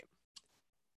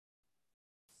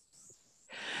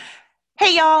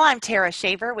y'all. I'm Tara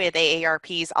Shaver with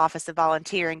AARP's Office of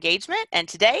Volunteer Engagement, and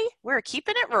today we're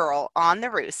keeping it rural on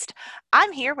the roost.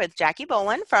 I'm here with Jackie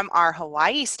Boland from our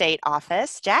Hawaii State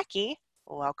Office. Jackie,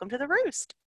 welcome to the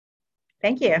roost.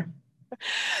 Thank you.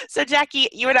 So Jackie,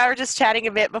 you and I were just chatting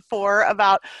a bit before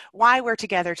about why we're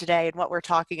together today and what we're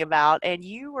talking about, and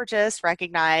you were just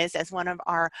recognized as one of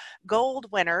our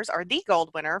gold winners, or the gold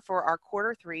winner for our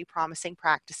Q3 Promising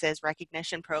Practices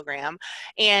Recognition Program.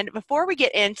 And before we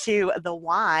get into the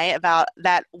why about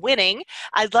that winning,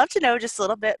 I'd love to know just a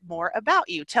little bit more about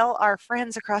you. Tell our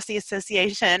friends across the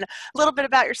association a little bit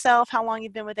about yourself, how long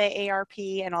you've been with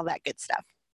AARP, and all that good stuff.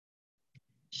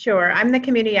 Sure. I'm the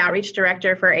Community Outreach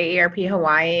Director for AARP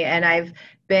Hawaii, and I've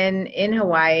been in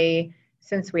Hawaii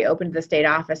since we opened the state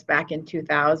office back in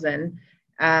 2000.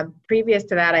 Previous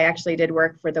to that, I actually did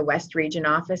work for the West Region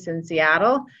office in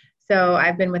Seattle, so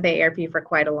I've been with AARP for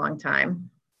quite a long time.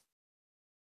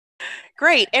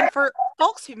 Great. And for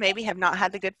folks who maybe have not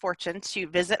had the good fortune to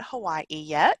visit Hawaii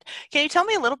yet, can you tell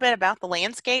me a little bit about the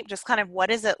landscape? Just kind of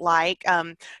what is it like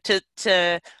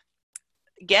to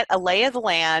get a lay of the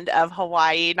land of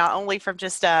Hawaii, not only from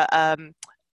just a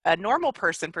normal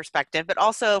person perspective, but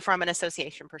also from an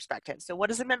association perspective. So what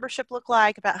does the membership look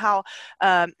like? About how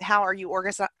are you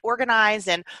organized,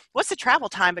 and what's the travel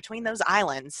time between those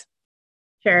islands?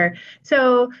 Sure.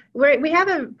 So we have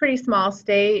a pretty small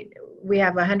state. We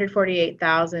have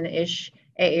 148,000-ish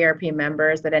AARP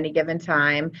members at any given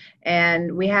time,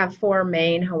 and we have 4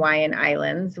 main Hawaiian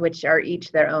islands, which are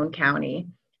each their own county.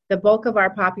 The bulk of our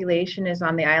population is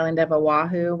on the island of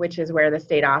Oahu, which is where the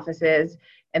state office is.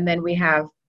 And then we have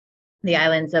the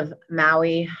islands of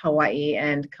Maui, Hawaii,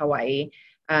 and Kauai,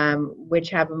 which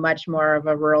have a much more of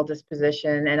a rural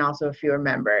disposition and also fewer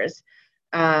members.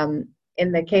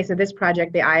 In the case of this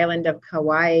project, the island of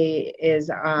Kauai is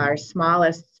our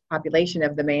smallest population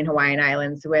of the main Hawaiian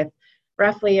islands, with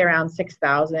roughly around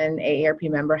 6,000 AARP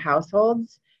member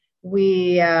households.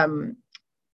 We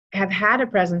have had a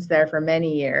presence there for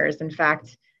many years. In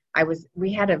fact,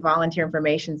 we had a volunteer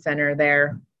information center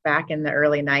there back in the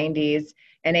early 90s,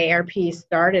 and AARP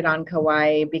started on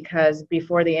Kauai because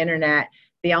before the internet,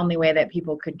 the only way that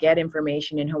people could get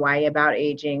information in Hawaii about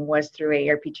aging was through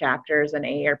AARP chapters and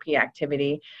AARP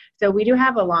activity. So we do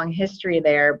have a long history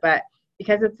there, but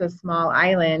because it's a small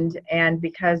island and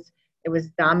because it was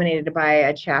dominated by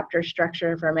a chapter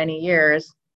structure for many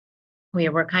years, we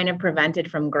were kind of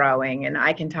prevented from growing, and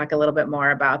I can talk a little bit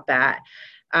more about that.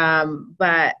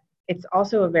 But it's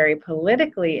also a very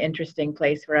politically interesting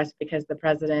place for us because the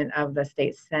president of the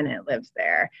state Senate lives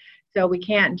there. So we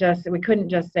couldn't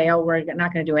just say, oh, we're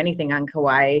not going to do anything on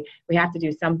Kauai. We have to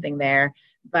do something there.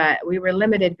 But we were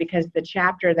limited because the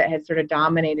chapter that had sort of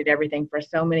dominated everything for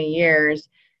so many years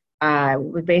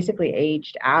was basically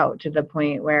aged out to the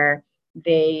point where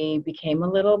they became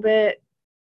a little bit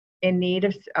in need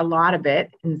of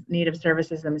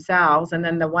services themselves. And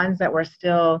then the ones that were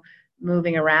still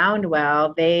moving around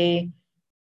well, they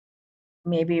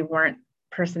maybe weren't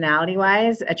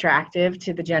personality-wise attractive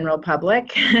to the general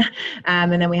public.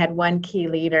 And then we had one key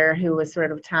leader who was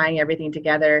sort of tying everything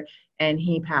together, and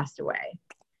he passed away.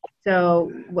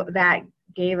 So that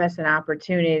gave us an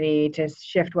opportunity to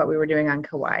shift what we were doing on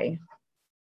Kauai.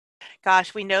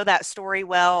 Gosh, we know that story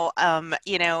well, and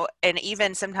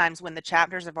even sometimes when the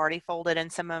chapters have already folded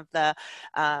and some of the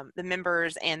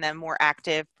members and the more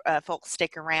active folks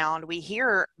stick around, we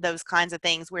hear those kinds of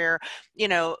things where,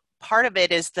 part of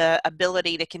it is the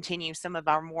ability to continue some of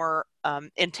our more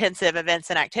intensive events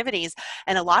and activities.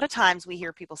 And a lot of times we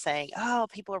hear people saying, oh,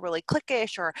 people are really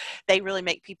cliquish, or they really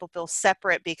make people feel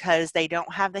separate because they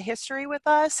don't have the history with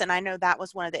us. And I know that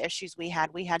was one of the issues we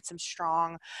had. We had some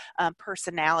strong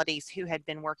personalities who had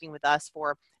been working with us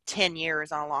for 10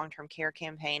 years on a long-term care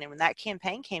campaign. And when that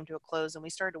campaign came to a close and we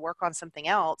started to work on something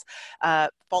else,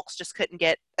 folks just couldn't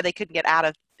get out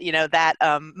of that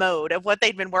mode of what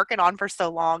they'd been working on for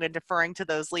so long and deferring to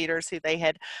those leaders who they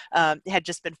had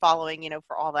just been following,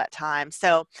 for all that time.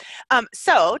 So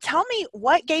tell me,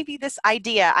 what gave you this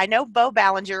idea? I know Beau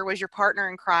Ballinger was your partner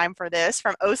in crime for this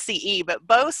from OCE, but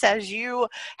Beau says you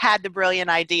had the brilliant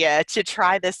idea to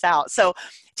try this out. So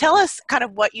tell us kind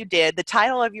of what you did. The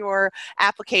title of your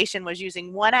application was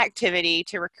using one activity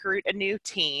to recruit a new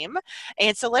team.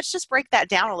 And so let's just break that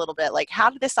down a little bit. Like, how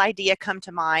did this idea come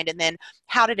to mind? And then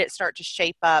how did it start to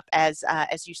shape up as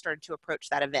you started to approach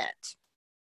that event?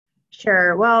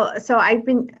 Sure. Well, so I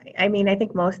think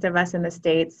most of us in the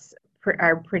States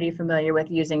are pretty familiar with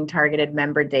using targeted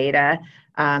member data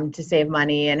to save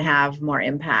money and have more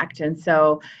impact. And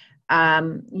so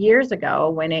years ago,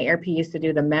 when AARP used to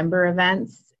do the member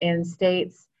events in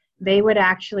states, they would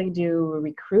actually do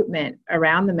recruitment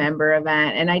around the member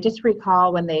event. And I just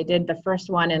recall when they did the first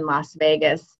one in Las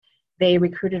Vegas, they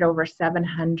recruited over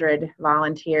 700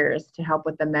 volunteers to help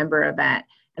with the member event.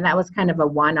 And that was kind of a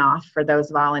one-off for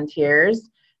those volunteers.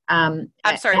 I'm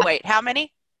sorry, wait, how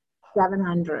many?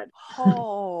 700.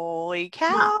 Holy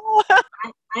Now, cow.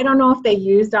 I don't know if they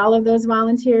used all of those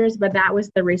volunteers, but that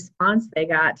was the response they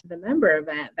got to the member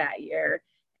event that year.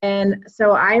 And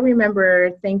so I remember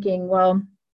thinking, well,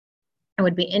 it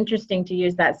would be interesting to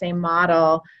use that same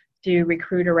model to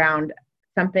recruit around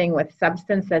something with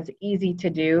substance that's easy to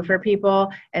do for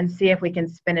people and see if we can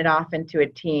spin it off into a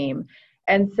team.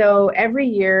 And so every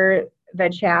year, the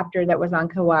chapter that was on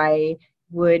Kauai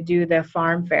would do the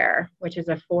farm fair, which is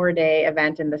a 4-day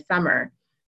event in the summer.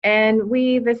 And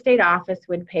the state office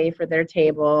would pay for their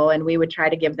table, and we would try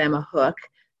to give them a hook,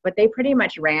 but they pretty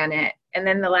much ran it. And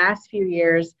then the last few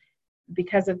years,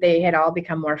 because they had all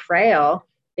become more frail,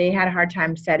 they had a hard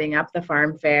time setting up the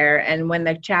farm fair. And when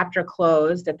the chapter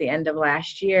closed at the end of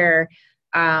last year,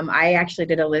 I actually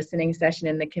did a listening session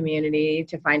in the community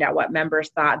to find out what members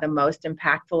thought the most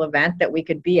impactful event that we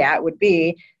could be at would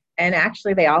be. And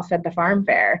actually, they all said the farm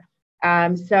fair.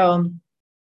 So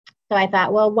I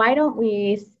thought, well, why don't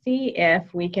we see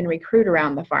if we can recruit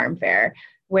around the farm fair,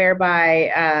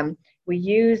 whereby we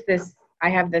use this. I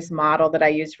have this model that I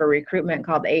use for recruitment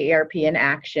called AARP in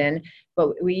Action,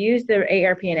 but we use the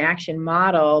AARP in Action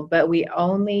model, but we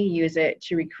only use it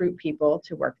to recruit people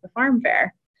to work the farm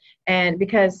fair. And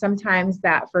because sometimes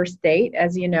that first date,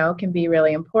 as you know, can be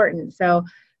really important. So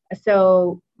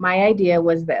my idea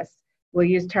was this. We'll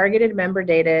use targeted member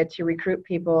data to recruit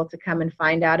people to come and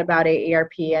find out about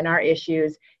AARP and our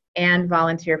issues and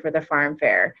volunteer for the farm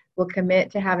fair. We'll commit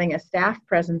to having a staff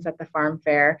presence at the farm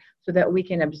fair so that we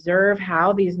can observe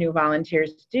how these new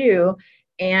volunteers do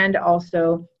and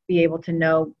also be able to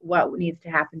know what needs to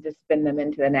happen to spin them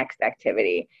into the next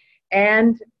activity.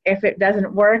 And if it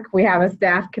doesn't work, we have a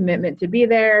staff commitment to be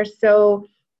there. So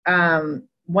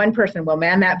one person will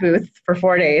man that booth for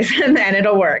 4 days and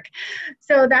it'll work.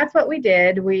 So that's what we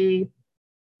did.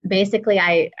 Basically,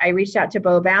 I reached out to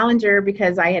Beau Ballinger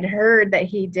because I had heard that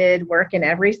he did work in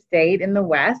every state in the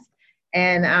West,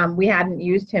 and we hadn't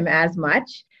used him as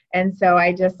much. And so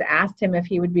I just asked him if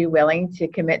he would be willing to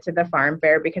commit to the farm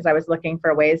fair because I was looking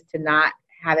for ways to not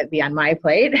have it be on my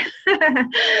plate.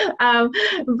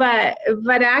 But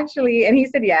actually, and he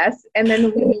said yes. And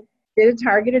then we did a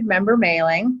targeted member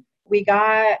mailing. We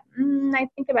got, I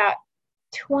think about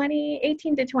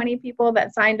 18 to 20 people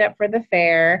that signed up for the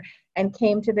fair and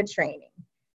came to the training.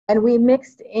 And we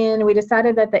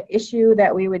decided that the issue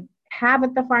that we would have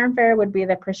at the farm fair would be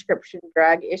the prescription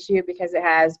drug issue because it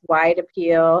has wide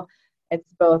appeal.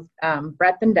 It's both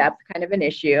breadth and depth kind of an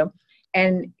issue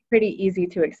and pretty easy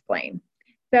to explain.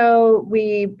 So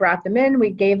we brought them in, we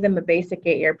gave them a basic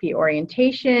AARP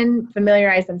orientation,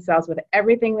 familiarized themselves with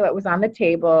everything that was on the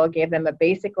table, gave them a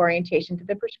basic orientation to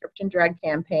the prescription drug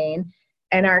campaign.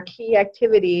 And our key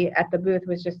activity at the booth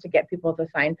was just to get people to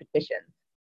sign petitions.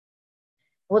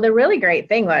 Well, the really great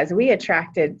thing was we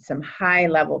attracted some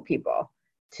high-level people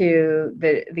to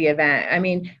the event. I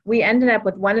mean, we ended up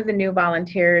with one of the new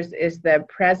volunteers is the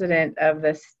president of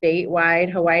the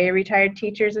statewide Hawai'i Retired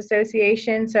Teachers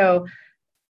Association. So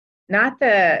not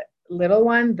the little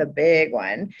one, the big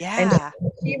one. Yeah.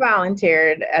 And she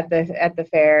volunteered at the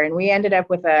fair, and we ended up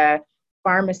with a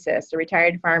pharmacist, a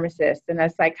retired pharmacist, and a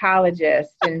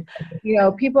psychologist, and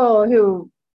people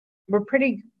who were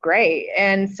pretty great.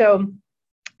 And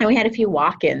we had a few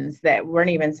walk-ins that weren't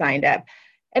even signed up.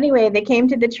 Anyway, they came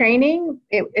to the training.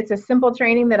 It's a simple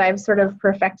training that I've sort of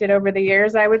perfected over the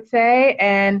years, I would say,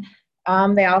 and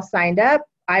they all signed up.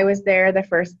 I was there the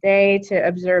first day to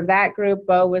observe that group.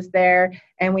 Beau was there,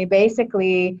 and we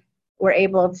basically were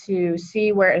able to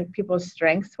see where people's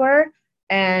strengths were.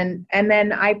 And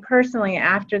then I personally,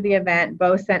 after the event,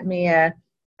 Beau sent me a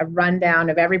rundown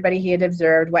of everybody he had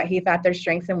observed, what he thought their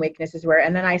strengths and weaknesses were.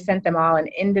 And then I sent them all an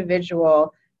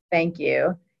individual thank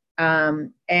you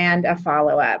and a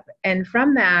follow-up. And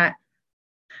from that,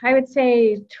 I would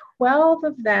say 12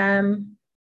 of them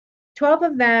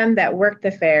that worked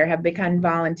the fair have become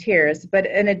volunteers. But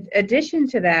in addition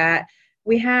to that,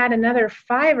 we had another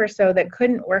 5 or so that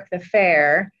couldn't work the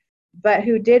fair, but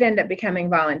who did end up becoming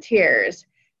volunteers.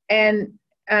 And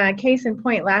case in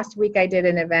point, last week I did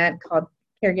an event called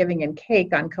Caregiving and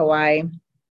Cake on Kauai.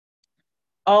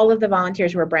 All of the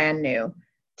volunteers were brand new.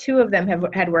 2 of them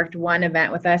had worked one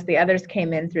event with us. The others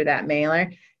came in through that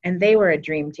mailer, and they were a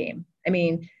dream team. I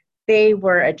mean, they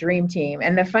were a dream team.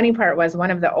 And the funny part was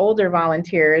one of the older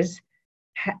volunteers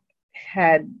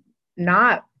had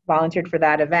not volunteered for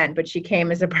that event, but she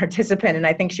came as a participant, and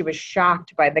I think she was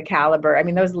shocked by the caliber. I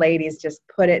mean, those ladies just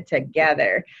put it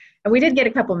together. And we did get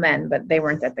a couple men, but they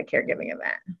weren't at the caregiving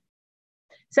event.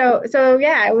 So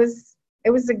yeah,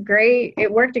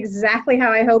 it worked exactly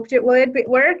how I hoped it would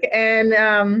work, and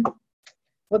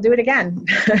we'll do it again.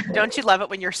 Don't you love it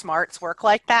when your smarts work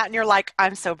like that and you're like,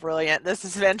 I'm so brilliant. This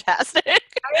is fantastic. I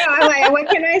know. I'm like, what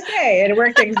can I say? It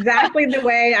worked exactly the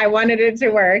way I wanted it to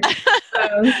work.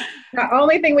 The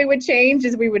only thing we would change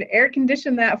is we would air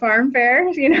condition that farm fair,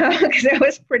 because it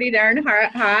was pretty darn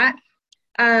hot.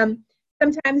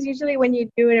 Sometimes, usually when you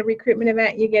do a recruitment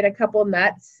event, you get a couple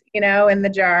nuts, in the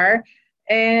jar.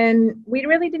 And we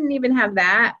really didn't even have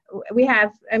that.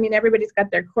 Everybody's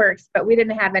got their quirks, but we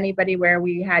didn't have anybody where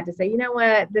we had to say, you know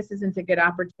what, this isn't a good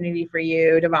opportunity for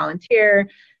you to volunteer.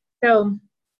 So,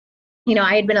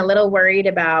 I had been a little worried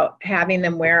about having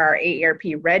them wear our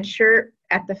AARP red shirt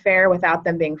at the fair without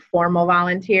them being formal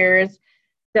volunteers.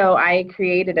 So I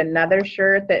created another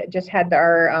shirt that just had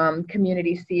our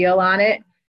community seal on it.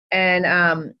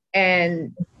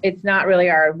 And it's not really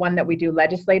our one that we do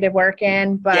legislative work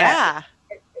in, but Yeah.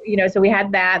 So we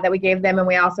had that we gave them, and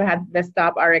we also had the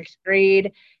Stop RX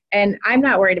Greed. And I'm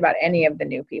not worried about any of the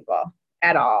new people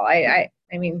at all.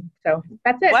 So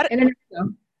that's it.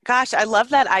 Gosh, I love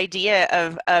that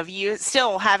idea of you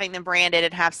still having them branded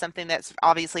and have something that's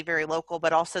obviously very local,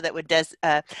 but also that would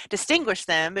distinguish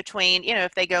them between,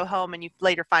 if they go home and you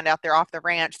later find out they're off the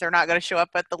ranch, they're not going to show up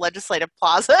at the Legislative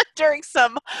Plaza during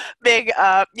some big,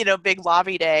 big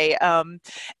lobby day.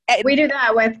 We do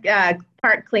that with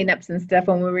park cleanups and stuff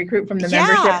when we recruit from the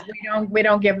membership. We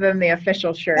don't give them the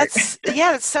official shirt.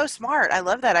 That's so smart. I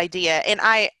love that idea. And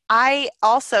I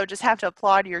also just have to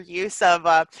applaud your use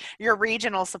of your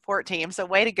regional support team. So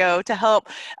way to go to help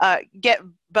get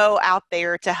Beau out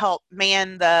there to help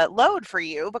man the load for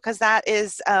you, because that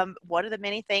is one of the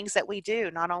many things that we do.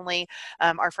 Not only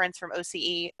our friends from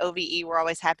OVE, we're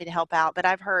always happy to help out, but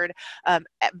I've heard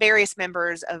various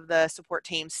members of the support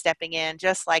team stepping in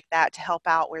just like that to help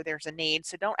out where there's a need.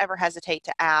 So don't ever hesitate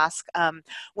to ask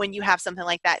when you have something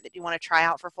like that you want to try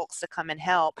out for folks to come and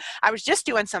help. I was just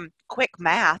doing some quick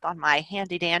math on my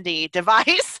handy dandy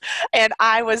device, and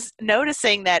I was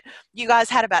noticing that you guys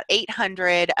had about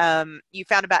 800, you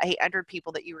found about 800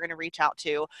 people that you were going to reach out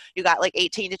to. You got like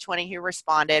 18 to 20 who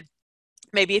responded,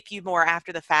 maybe a few more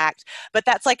after the fact, but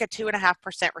that's like a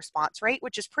 2.5% response rate,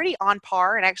 which is pretty on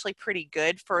par and actually pretty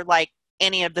good for like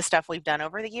any of the stuff we've done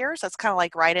over the years. That's kind of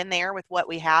like right in there with what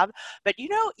we have. But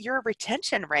your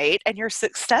retention rate and your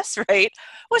success rate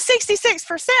was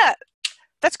 66%.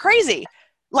 That's crazy.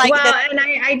 And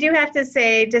I do have to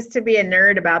say, just to be a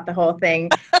nerd about the whole thing,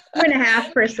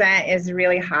 2.5% is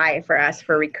really high for us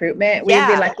for recruitment.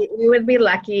 We would be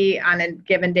lucky on a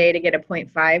given day to get a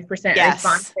 0.5%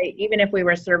 response rate, even if we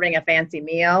were serving a fancy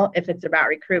meal, if it's about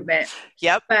recruitment.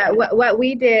 Yep. But what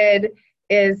we did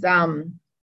is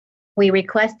we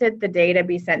requested the data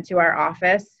be sent to our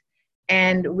office,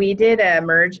 and we did a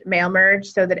mail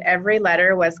merge so that every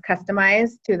letter was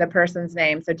customized to the person's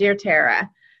name. So, Dear Tara.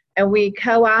 And we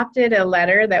co-opted a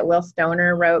letter that Will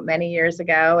Stoner wrote many years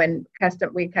ago, and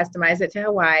we customized it to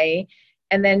Hawaii.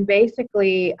 And then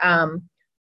basically,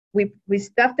 we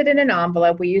stuffed it in an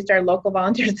envelope. We used our local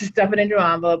volunteers to stuff it into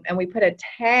an envelope, and we put a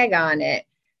tag on it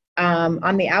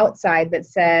on the outside that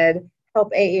said,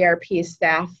 "Help AARP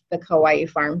staff the Hawaii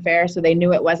Farm Fair," so they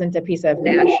knew it wasn't a piece of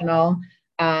national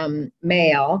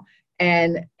mail.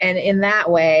 And in that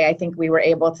way, I think we were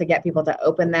able to get people to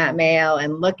open that mail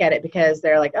and look at it, because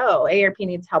they're like, oh, AARP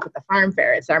needs help at the farm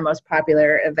fair. It's our most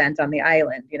popular event on the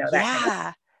island, that kind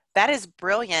of. That is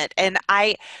brilliant. And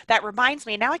that reminds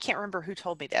me, now I can't remember who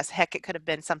told me this. Heck, it could have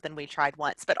been something we tried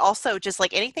once, but also just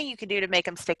like anything you can do to make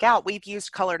them stick out. We've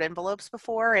used colored envelopes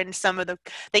before, and some of the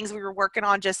things we were working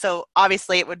on, just so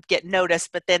obviously it would get noticed,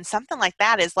 but then something like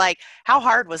that is like, how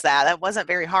hard was that? That wasn't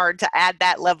very hard to add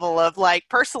that level of like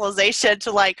personalization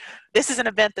to like, this is an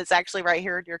event that's actually right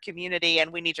here in your community and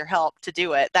we need your help to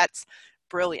do it. That's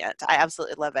brilliant. I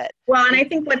absolutely love it. Well, and I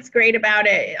think what's great about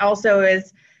it also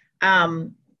is,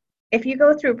 if you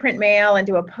go through print mail and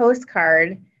do a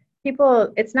postcard,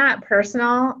 it's not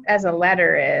personal as a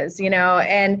letter is,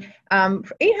 and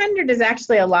 800 is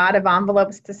actually a lot of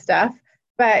envelopes to stuff,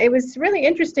 but it was really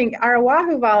interesting. Our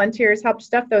Oahu volunteers helped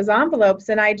stuff those envelopes,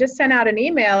 and I just sent out an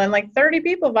email, and like 30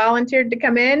 people volunteered to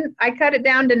come in. I cut it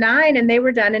down to 9, and they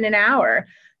were done in an hour.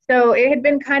 So it had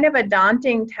been kind of a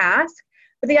daunting task.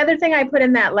 But the other thing I put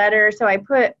in that letter, so I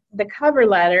put the cover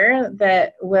letter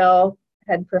that Will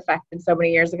had perfected so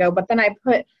many years ago, but then I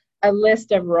put a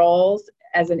list of roles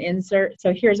as an insert.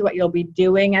 So here's what you'll be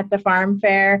doing at the farm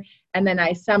fair. And then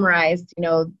I summarized,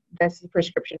 this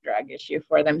prescription drug issue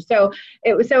for them. So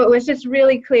it was just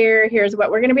really clear. Here's what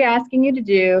we're going to be asking you to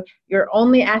do. You're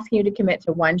only asking you to commit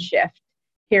to one shift.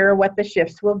 Here are what the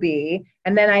shifts will be.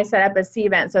 And then I set up a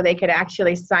C-Event so they could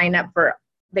actually sign up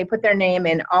they put their name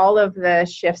in all of the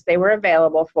shifts they were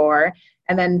available for,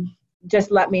 and then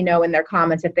just let me know in their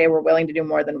comments if they were willing to do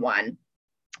more than one.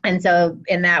 And so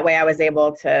in that way, I was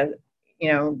able to,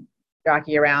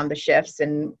 jockey around the shifts,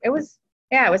 and it was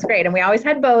great. And we always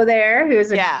had Beau there,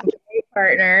 who's a great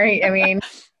partner. I mean,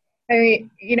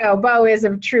 Beau is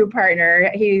a true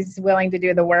partner. He's willing to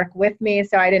do the work with me,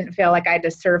 so I didn't feel like I had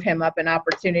to serve him up an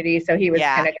opportunity. So he was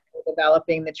kind of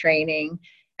developing the training.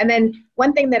 And then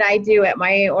one thing that I do at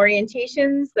my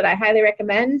orientations that I highly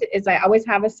recommend is I always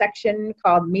have a section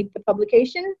called Meet the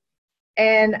Publication.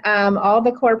 And all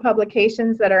the core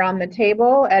publications that are on the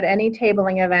table at any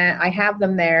tabling event, I have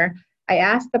them there. I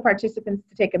ask the participants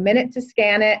to take a minute to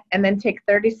scan it and then take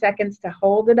 30 seconds to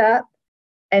hold it up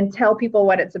and tell people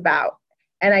what it's about.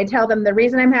 And I tell them the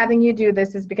reason I'm having you do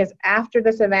this is because after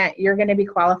this event, you're going to be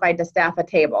qualified to staff a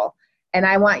table. And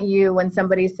I want you, when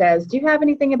somebody says, do you have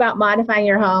anything about modifying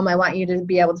your home? I want you to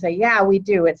be able to say, yeah, we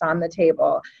do. It's on the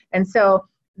table. And so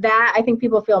that, I think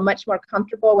people feel much more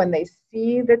comfortable when they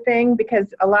see the thing,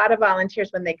 because a lot of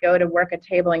volunteers, when they go to work a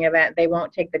tabling event, they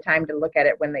won't take the time to look at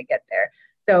it when they get there.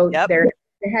 So they're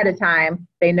ahead of time.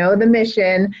 They know the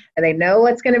mission and they know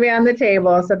what's going to be on the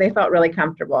table. So they felt really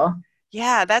comfortable.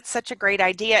 Yeah, that's such a great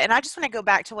idea. And I just want to go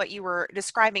back to what you were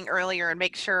describing earlier and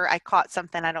make sure I caught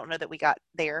something. I don't know that we got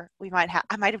there.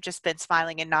 I might have just been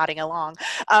smiling and nodding along.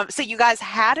 So you guys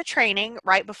had a training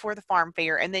right before the farm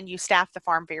fair, and then you staffed the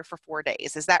farm fair for 4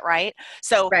 days. Is that right?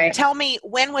 So tell me,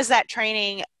 when was that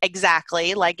training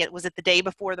exactly? Like, was it the day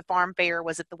before the farm fair?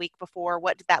 Was it the week before?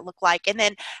 What did that look like? And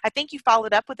then I think you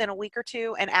followed up within a week or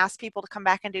two and asked people to come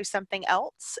back and do something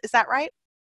else. Is that right?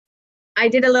 I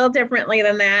did a little differently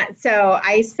than that. So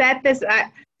I set this,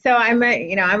 I'm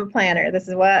a planner. This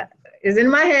is what is in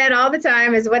my head all the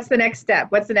time is what's the next step?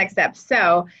 What's the next step?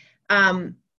 So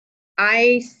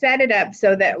I set it up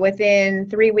so that within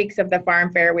 3 weeks of the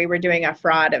farm fair, we were doing a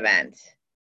fraud event.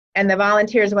 And the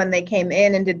volunteers, when they came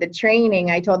in and did the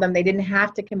training, I told them they didn't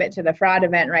have to commit to the fraud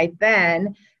event right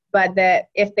then, but that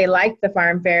if they liked the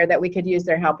farm fair, that we could use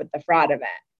their help at the fraud event.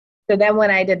 So then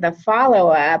when I did the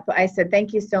follow-up, I said,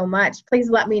 thank you so much. Please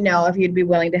let me know if you'd be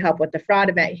willing to help with the fraud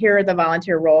event. Here are the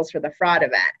volunteer roles for the fraud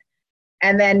event.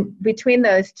 And then between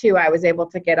those two, I was able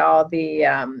to get all the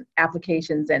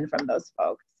applications in from those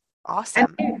folks.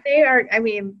 Awesome. And they are,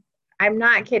 I'm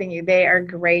not kidding you. They are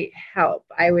great help.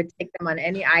 I would take them on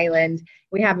any island.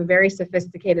 We have a very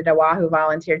sophisticated Oahu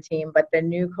volunteer team, but the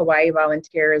new Kauai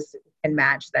volunteers can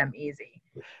match them easy.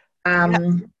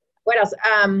 What else?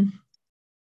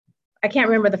 I can't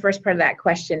remember the first part of that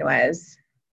question was.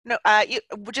 No,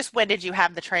 just when did you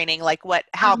have the training? Like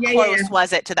how close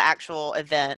was it to the actual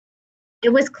event? It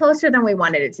was closer than we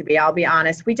wanted it to be, I'll be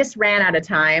honest. We just ran out of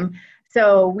time.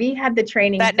 So we had the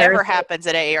training. That never happens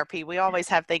at AARP. We always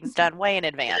have things done way in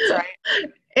advance,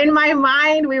 right? In my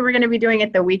mind, we were going to be doing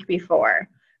it the week before.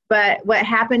 But what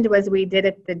happened was we did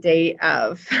it the day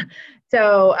of.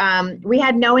 So we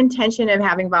had no intention of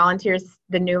having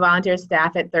the new volunteers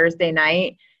staff at Thursday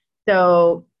night.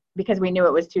 So because we knew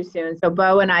it was too soon. So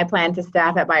Beau and I planned to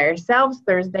staff it by ourselves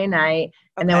Thursday night.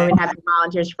 And then we would have the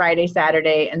volunteers Friday,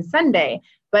 Saturday, and Sunday.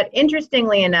 But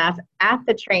interestingly enough, at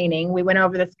the training, we went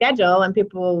over the schedule and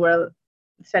people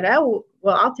said, oh,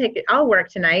 well, I'll work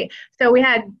tonight. So we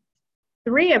had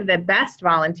 3 of the best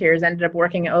volunteers ended up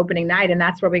working opening night. And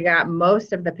that's where we got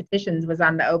most of the petitions was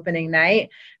on the opening night.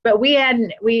 But we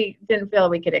didn't feel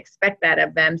we could expect that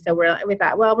of them. So we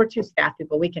thought, well, we're 2 staff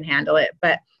people, we can handle it.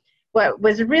 But what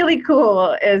was really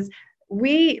cool is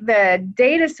the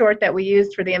data sort that we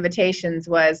used for the invitations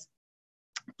was,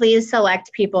 please select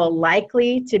people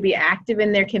likely to be active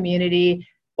in their community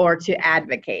or to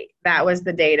advocate. That was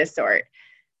the data sort.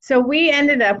 So we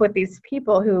ended up with these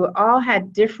people who all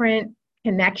had different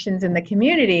connections in the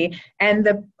community, and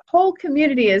the whole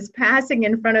community is passing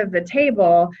in front of the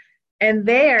table and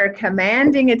they are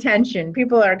commanding attention.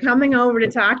 People are coming over to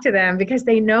talk to them because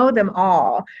they know them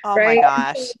all. Oh right? my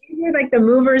gosh. So these were like the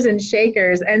movers and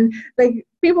shakers, and like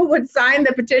people would sign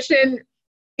the petition.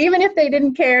 Even if they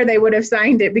didn't care, they would have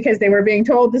signed it because they were being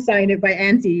told to sign it by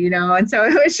Auntie, And so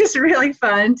it was just really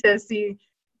fun to see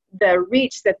the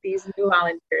reach that these new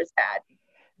volunteers had.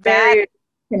 Very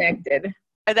connected.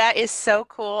 That is so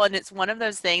cool, and it's one of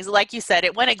those things, like you said,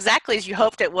 it went exactly as you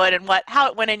hoped it would and how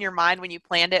it went in your mind when you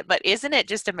planned it, but isn't it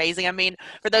just amazing? I mean,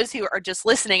 for those who are just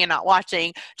listening and not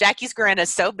watching, Jackie's grin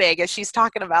is so big as she's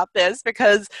talking about this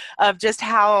because of just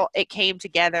how it came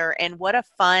together and what a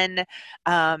fun,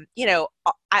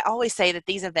 I always say that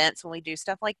these events, when we do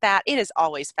stuff like that, it is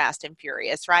always fast and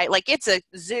furious, right? Like it's a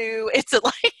zoo, it's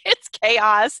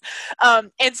chaos.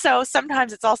 And so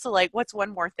sometimes it's also like, what's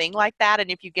one more thing like that?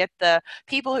 And if you get the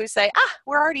people who say,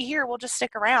 we're already here, we'll just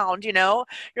stick around, you're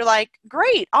like,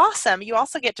 great, awesome. You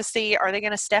also get to see, are they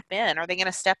going to step in? Are they going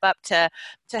to step up to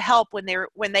help are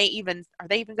they even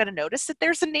going to notice that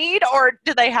there's a need, or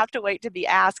do they have to wait to be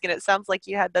asked? And it sounds like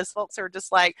you had those folks who are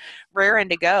just like raring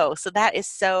to go. So that is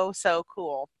so, so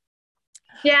cool.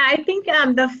 Yeah, I think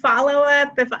the follow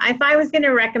up, if I was going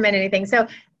to recommend anything, so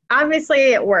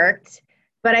obviously it worked,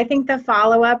 but I think the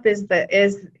follow up is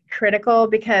critical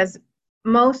because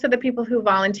most of the people who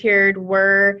volunteered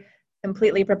were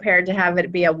completely prepared to have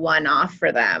it be a one off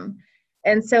for them.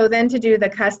 And so then to do the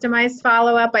customized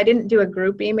follow up, I didn't do a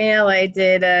group email. I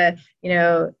did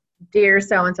dear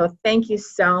so and so, thank you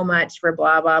so much for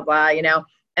blah blah blah,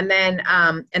 and then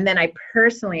I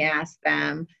personally asked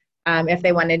them if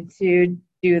they wanted to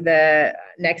do the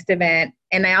next event.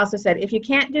 And I also said, if you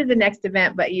can't do the next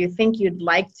event, but you think you'd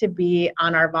like to be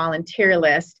on our volunteer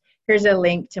list, here's a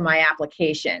link to my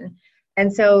application.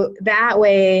 And so that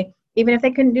way, even if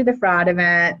they couldn't do the fraud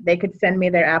event, they could send me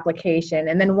their application.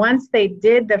 And then once they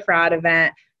did the fraud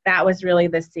event, that was really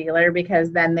the sealer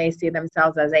because then they see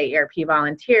themselves as AARP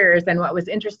volunteers. And what was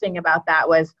interesting about that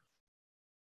was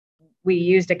we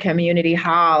used a community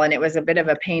hall and it was a bit of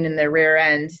a pain in the rear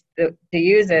end to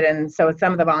use it. And so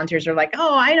some of the volunteers are like,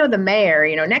 oh, I know the mayor,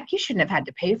 Nick, you shouldn't have had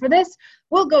to pay for this.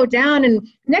 We'll go down and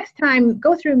next time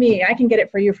go through me. I can get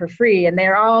it for you for free. And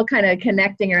they're all kind of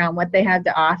connecting around what they have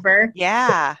to offer.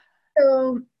 Yeah.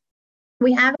 So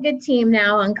we have a good team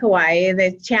now on Kauai.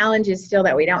 The challenge is still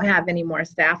that we don't have any more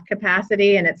staff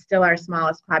capacity and it's still our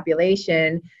smallest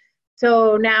population.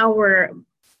 So now we're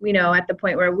at the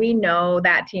point where we know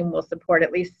that team will support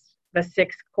at least the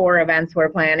 6 core events we're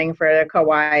planning for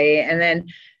Kauai. And then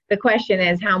the question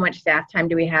is, how much staff time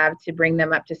do we have to bring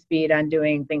them up to speed on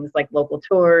doing things like local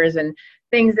tours and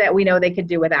things that we know they could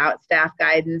do without staff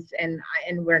guidance? And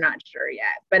we're not sure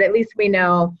yet. But at least we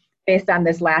know, based on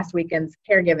this last weekend's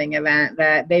caregiving event,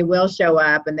 that they will show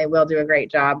up and they will do a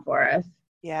great job for us.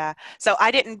 Yeah. So I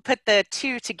didn't put the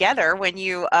two together when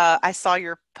I saw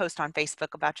your post on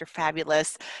Facebook about your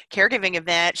fabulous caregiving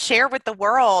event. Share with the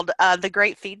world the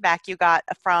great feedback you got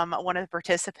from one of the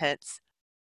participants.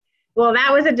 Well,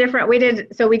 that was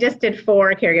we just did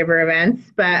 4 caregiver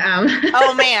events, but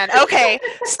Oh man, okay.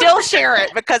 Still share it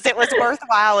because it was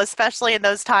worthwhile, especially in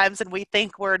those times. And we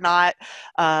think we're not,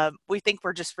 we think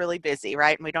we're just really busy,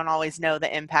 right? And we don't always know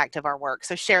the impact of our work.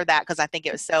 So share that because I think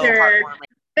it was so heartwarming.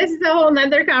 This is a whole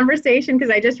nother conversation because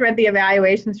I just read the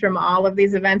evaluations from all of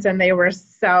these events and they were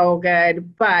so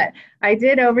good. But I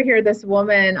did overhear this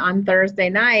woman on Thursday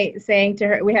night saying to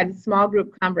her, we had small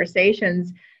group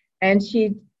conversations, and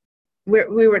we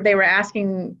were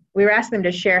asking them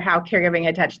to share how caregiving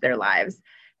had touched their lives.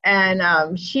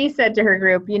 And she said to her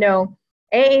group,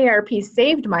 AARP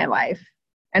saved my life.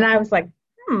 And I was like,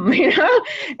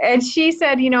 and she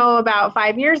said, about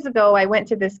 5 years ago, I went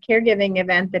to this caregiving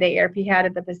event that AARP had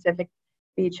at the Pacific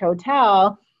Beach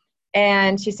Hotel.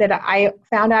 And she said, I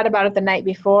found out about it the night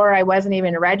before. I wasn't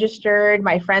even registered.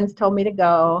 My friends told me to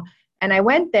go. And I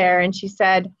went there, and she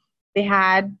said they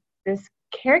had this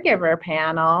caregiver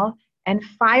panel and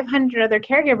 500 other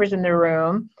caregivers in the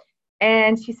room.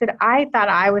 And she said, I thought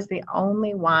I was the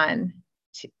only one.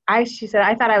 She said,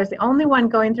 I thought I was the only one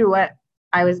going through what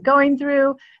I was going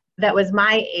through that was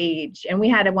my age. And we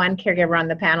had one caregiver on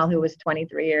the panel who was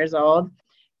 23 years old.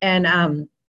 And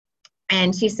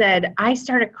she said, I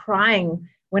started crying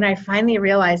when I finally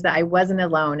realized that I wasn't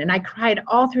alone. And I cried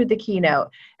all through the keynote.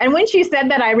 And when she said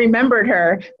that, I remembered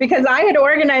her because I had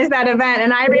organized that event.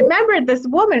 And I remembered this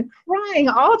woman crying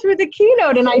all through the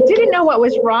keynote. And I didn't know what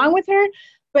was wrong with her,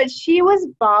 but she was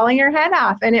bawling her head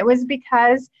off. And it was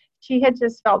because she had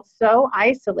just felt so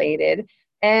isolated.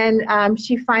 And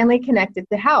she finally connected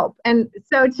to help. And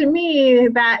so to me,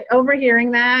 that overhearing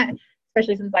that,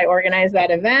 especially since I organized that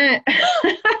event.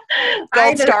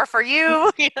 Gold star for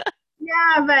you.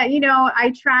 Yeah, but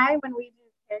I try when we do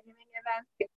caregiving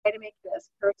events to try to make it as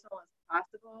personal as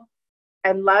possible.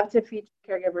 I love to feature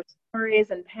caregiver stories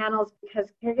and panels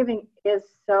because caregiving is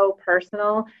so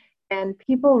personal. And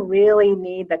people really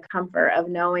need the comfort of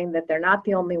knowing that they're not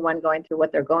the only one going through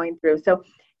what they're going through. So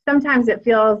sometimes it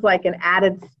feels like an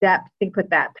added step to put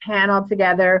that panel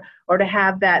together or to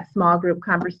have that small group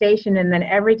conversation. And then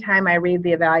every time I read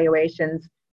the evaluations,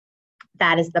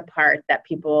 that is the part that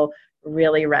people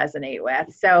really resonate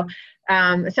with. So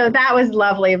that was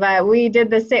lovely. But we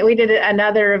did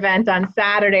another event on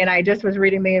Saturday, and I just was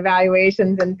reading the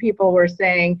evaluations, and people were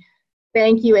saying,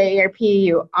 "Thank you, AARP.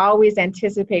 You always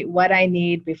anticipate what I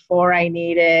need before I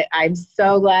need it. I'm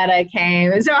so glad I came."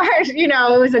 So,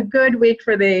 it was a good week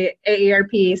for the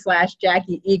AARP /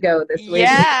 Jackie ego this week.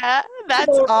 Yeah, that's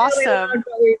People really awesome. loved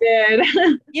what we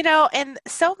did. And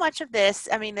so much of this,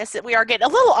 I mean, we are getting a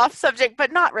little off subject,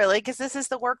 but not really, because this is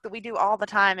the work that we do all the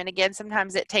time. And again,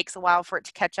 sometimes it takes a while for it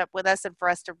to catch up with us and for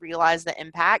us to realize the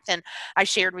impact. And I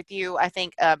shared with you, I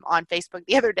think, on Facebook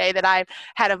the other day that I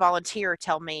had a volunteer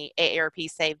tell me AARP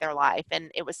saved their life.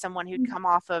 And it was someone who'd come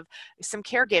off of some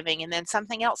caregiving, and then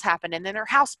something else happened, and then their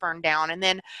house burned down.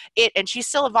 And she's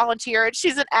still a volunteer, and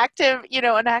she's an active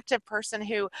person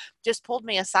who just pulled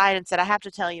me aside and said, "I have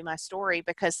to tell you my story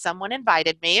because someone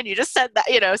invited me." And you just said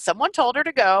that, someone told her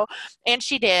to go, and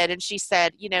she did. And she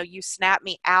said, "You snapped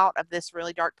me out of this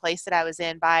really dark place that I was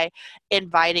in by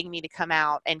inviting me to come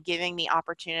out and giving me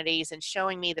opportunities and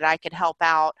showing me that I could help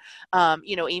out,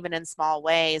 even in small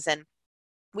ways." And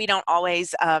we don't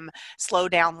always slow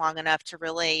down long enough to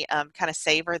really kind of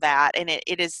savor that. And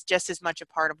it is just as much a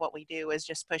part of what we do as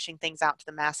just pushing things out to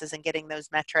the masses and getting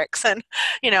those metrics and,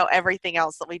 everything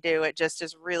else that we do. It just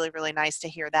is really, really nice to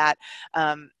hear that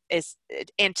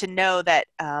and to know that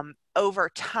over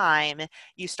time,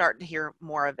 you start to hear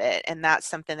more of it. And that's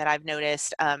something that I've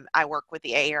noticed. I work with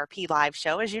the AARP live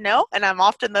show, as you know, and I'm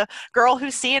often the girl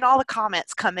who's seeing all the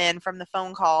comments come in from the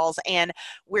phone calls. And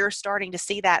we're starting to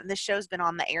see that. And this show's been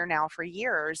on the air now for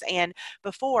years. And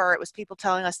before, it was people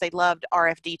telling us they loved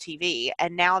RFD TV.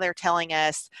 And now they're telling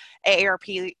us,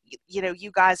 AARP,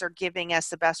 you guys are giving us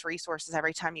the best resources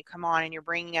every time you come on, and you're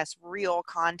bringing us real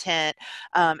content,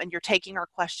 and you're taking our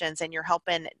questions, and you're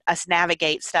helping us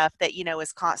navigate stuff that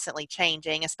is constantly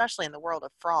changing, especially in the world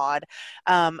of fraud.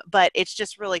 But it's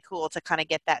just really cool to kind of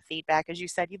get that feedback. As you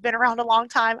said, you've been around a long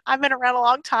time. I've been around a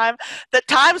long time. The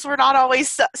times were not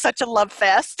always such a love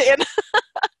fest and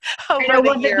I over know.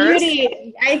 the Well,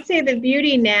 years. I'd say the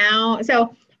beauty now.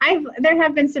 So there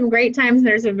have been some great times.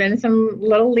 There's been some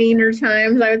little leaner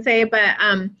times, I would say. But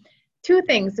two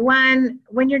things. One,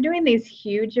 when you're doing these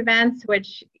huge events,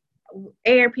 which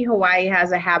AARP Hawaii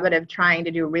has a habit of trying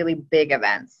to do really big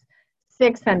events,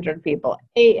 600 people,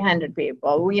 800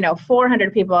 people,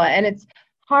 400 people. And it's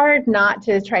hard not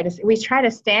to we try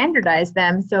to standardize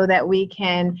them so that we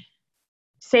can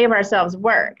save ourselves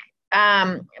work.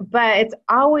 But it's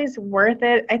always worth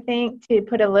it, I think, to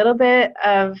put a little bit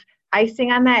of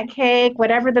icing on that cake,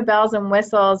 whatever the bells and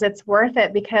whistles, it's worth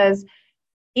it, because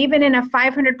even in a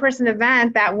 500-person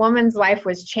event, that woman's life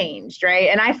was changed, right?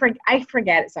 And I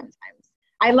forget it sometimes.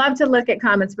 I love to look at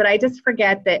comments, but I just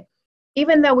forget that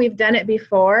even though we've done it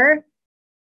before,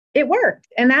 it worked.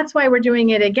 And that's why we're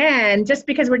doing it again. Just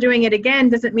because we're doing it again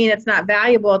doesn't mean it's not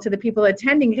valuable to the people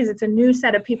attending, because it's a new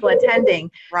set of people attending.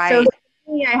 So Right.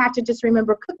 for me, I have to just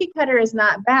remember cookie cutter is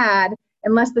not bad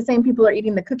unless the same people are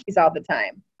eating the cookies all the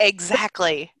time.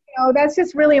 Exactly. That's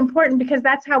just really important, because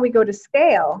that's how we go to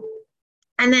scale.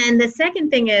 And then the second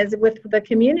thing is with the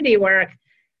community work,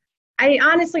 I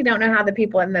honestly don't know how the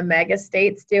people in the mega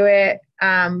states do it.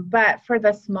 But for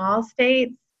the small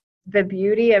states, the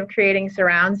beauty of creating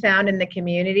surround sound in the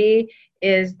community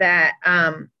is that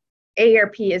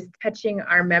AARP is touching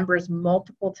our members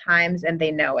multiple times, and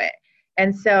they know it.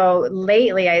 And so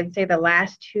lately, I'd say the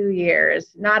last 2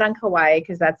 years, not on Kauai,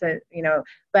 because that's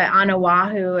but on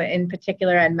Oahu in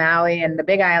particular, and Maui and the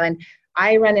Big Island,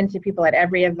 I run into people at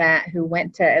every event who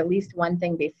went to at least one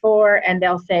thing before, and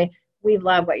they'll say, "We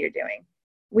love what you're doing.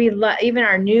 We love," even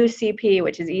our new CP,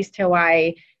 which is East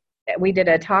Hawaii. We did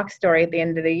a talk story at the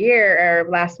end of the year or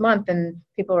last month, and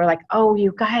people were like, "Oh,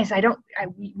 you guys,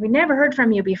 we never heard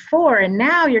from you before, and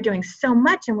now you're doing so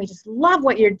much, and we just love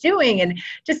what you're doing." And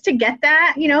just to get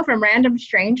that, from random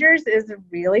strangers is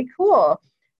really cool.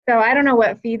 So I don't know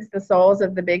what feeds the souls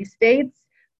of the big states,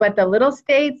 but the little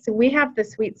states, we have the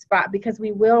sweet spot, because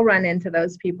we will run into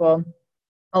those people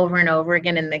over and over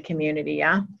again in the community.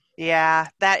 Yeah. Yeah,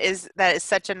 that is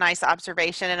such a nice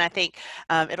observation, and I think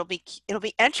it'll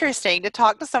be interesting to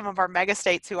talk to some of our mega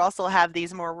states who also have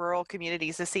these more rural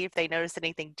communities to see if they notice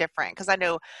anything different. Because I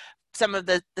know some of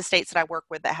the states that I work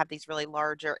with that have these really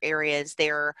larger areas,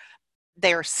 they're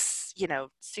they're,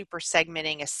 super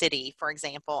segmenting a city, for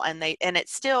example, and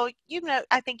it's still,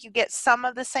 I think you get some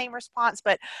of the same response,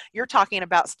 but you're talking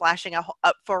about splashing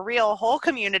up for real whole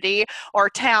community or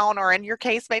town, or in your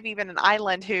case, maybe even an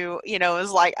island who,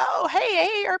 is like, oh,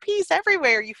 hey, AARP's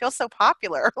everywhere. You feel so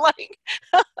popular. Like,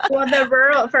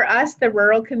 Well, for us, the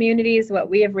rural communities, what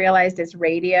we have realized is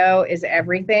radio is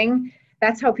everything.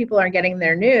 That's how people are getting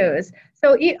their news.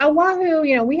 So Oahu,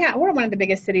 we're one of the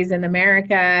biggest cities in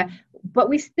America, but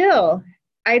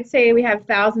I'd say we have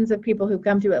thousands of people who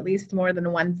come to at least more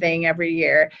than one thing every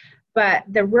year. But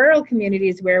the rural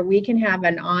communities where we can have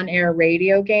an on-air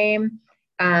radio game,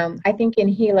 I think in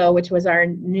Hilo, which was our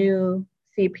new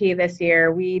CP this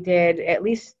year, we did at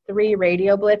least 3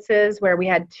 radio blitzes where we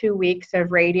had 2 weeks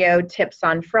of radio tips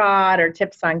on fraud or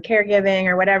tips on caregiving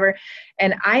or whatever.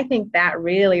 And I think that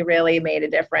really, really made a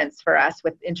difference for us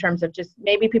in terms of just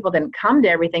maybe people didn't come to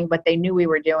everything, but they knew we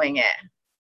were doing it.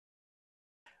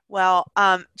 Well,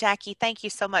 Jackie, thank you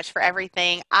so much for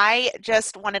everything. I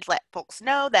just wanted to let folks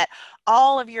know that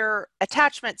all of your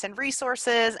attachments and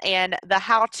resources and the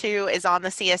how-to is on the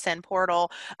CSN portal,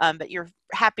 but you're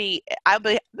happy.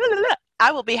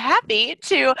 I will be happy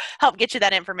to help get you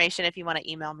that information if you want to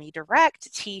email me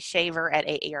direct,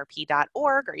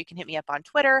 tshaver@aarp.org, or you can hit me up on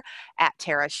Twitter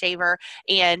 @TaraShaver.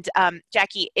 And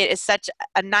Jackie, it is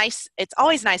it's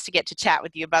always nice to get to chat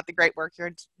with you about the great work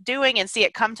you're doing and see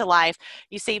it come to life.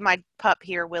 You see my pup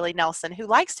here, Willie Nelson, who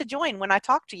likes to join when I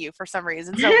talk to you for some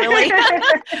reason. So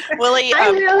Willie,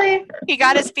 he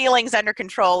got his feelings under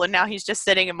control, and now he's just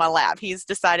sitting in my lap. He's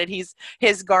decided his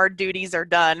guard duties are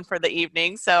done for the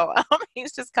evening, so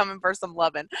he's just coming for some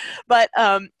loving. But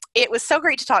it was so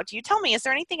great to talk to you. Tell me, is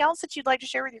there anything else that you'd like to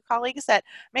share with your colleagues that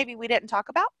maybe we didn't talk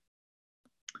about?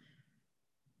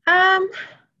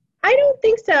 I don't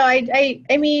think so.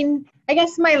 I mean, I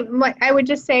guess I would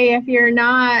just say if you're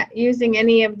not using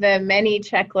any of the many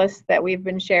checklists that we've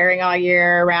been sharing all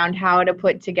year around how to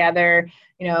put together,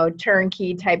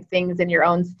 turnkey type things in your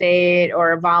own state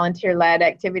or volunteer-led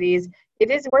activities, it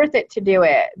is worth it to do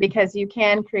it because you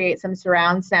can create some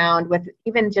surround sound with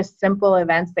even just simple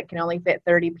events that can only fit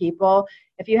 30 people.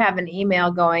 If you have an email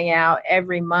going out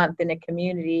every month in a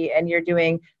community and you're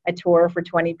doing a tour for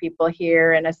 20 people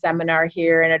here and a seminar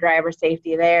here and a driver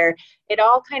safety there, it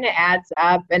all kind of adds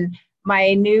up. And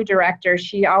my new director,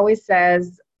 she always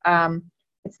says,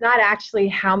 it's not actually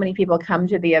how many people come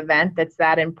to the event that's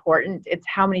that important. It's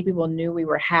how many people knew we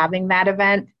were having that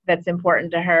event that's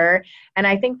important to her. And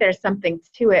I think there's something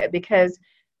to it because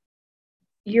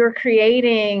you're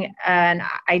creating an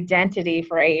identity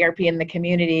for AARP in the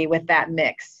community with that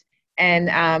mix. And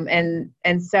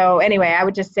so anyway, I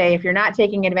would just say if you're not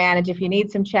taking advantage, if you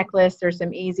need some checklists or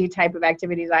some easy type of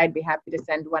activities, I'd be happy to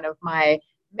send one of my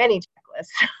many checklists.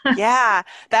 Yeah,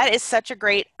 that is such a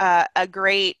great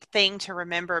thing to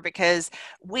remember because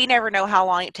we never know how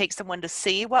long it takes someone to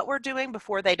see what we're doing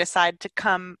before they decide to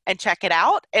come and check it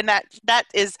out. And that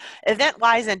is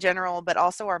event-wise in general, but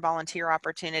also our volunteer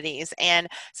opportunities. And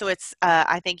so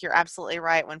I think you're absolutely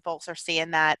right when folks are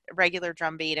seeing that regular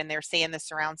drumbeat and they're seeing the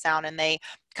surround sound and they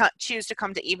choose to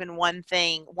come to even one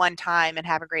thing one time and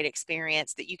have a great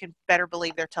experience, that you can better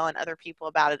believe they're telling other people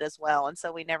about it as well. And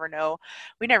so we never know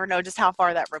just how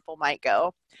far that ripple might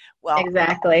go. Well,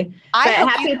 exactly.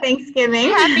 Happy Thanksgiving.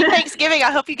 Happy Thanksgiving. I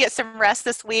hope you get some rest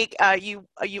this week. You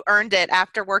earned it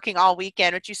after working all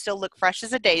weekend, but you still look fresh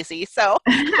as a daisy. So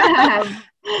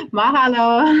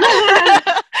mahalo.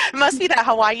 Must be that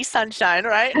Hawaii sunshine,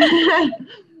 right?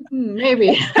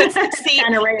 Maybe. See,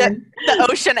 the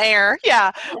ocean air.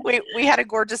 Yeah, we had a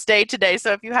gorgeous day today.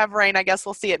 So if you have rain, I guess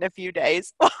we'll see it in a few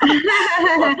days. Well,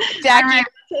 Jackie, right,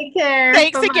 take care.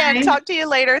 Thanks Bye-bye. again. Talk to you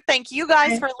later. Thank you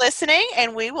guys for listening,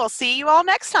 and we will see you all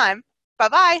next time.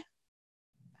 Bye-bye.